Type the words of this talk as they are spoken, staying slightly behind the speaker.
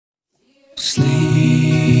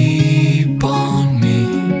Sleep on me.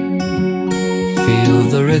 Feel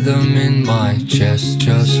the rhythm in my chest,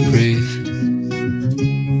 just breathe.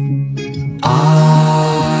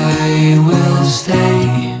 I will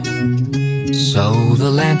stay, so the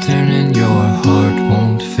lantern in your heart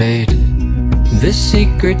won't fade. The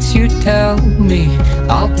secrets you tell me,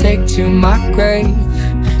 I'll take to my grave.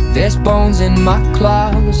 There's bones in my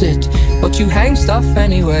closet, but you hang stuff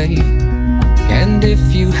anyway. And if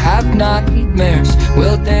you have nightmares,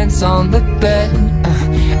 we'll dance on the bed.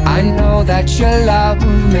 I know that you love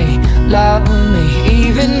me,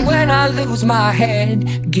 even when I lose my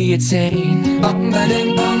head. Guillotine.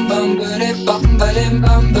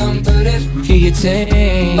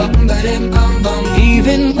 Guillotine.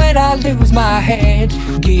 Even when I lose my head.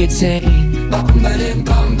 Guillotine.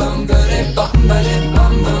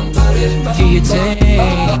 Guillotine.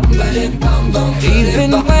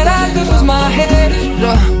 Even when I lose my head.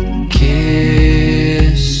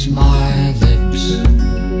 Kiss my lips.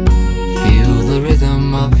 Feel the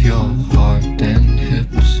rhythm of your heart and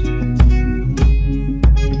hips.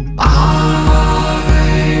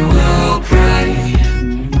 I will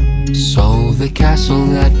pray, so the castle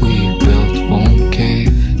that we built won't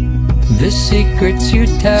cave. The secrets you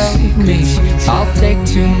tell me, I'll take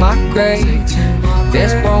to my grave.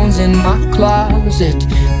 There's bones in my closet,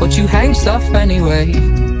 but you hang stuff anyway.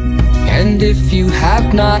 And if you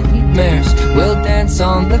have nightmares, we'll dance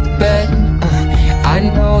on the bed. I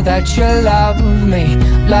know that you love me,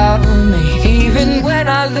 even when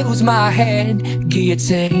I lose my head.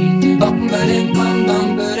 Guillotine.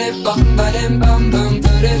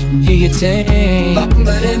 Guillotine.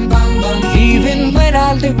 Even when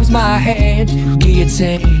I lose my head.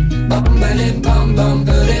 Guillotine.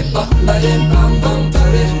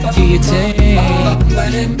 Guillotine.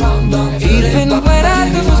 Even when I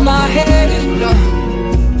lose my head.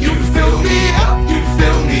 You fill me up, you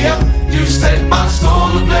fill me up. You set my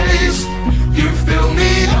soul ablaze. You fill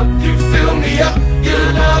me up, you fill me up.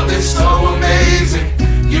 Your love is so amazing.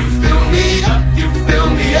 You fill me up, you fill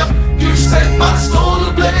me up. You set my soul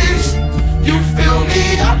ablaze. You fill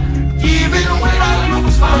me up, even when I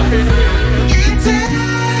lose my head. You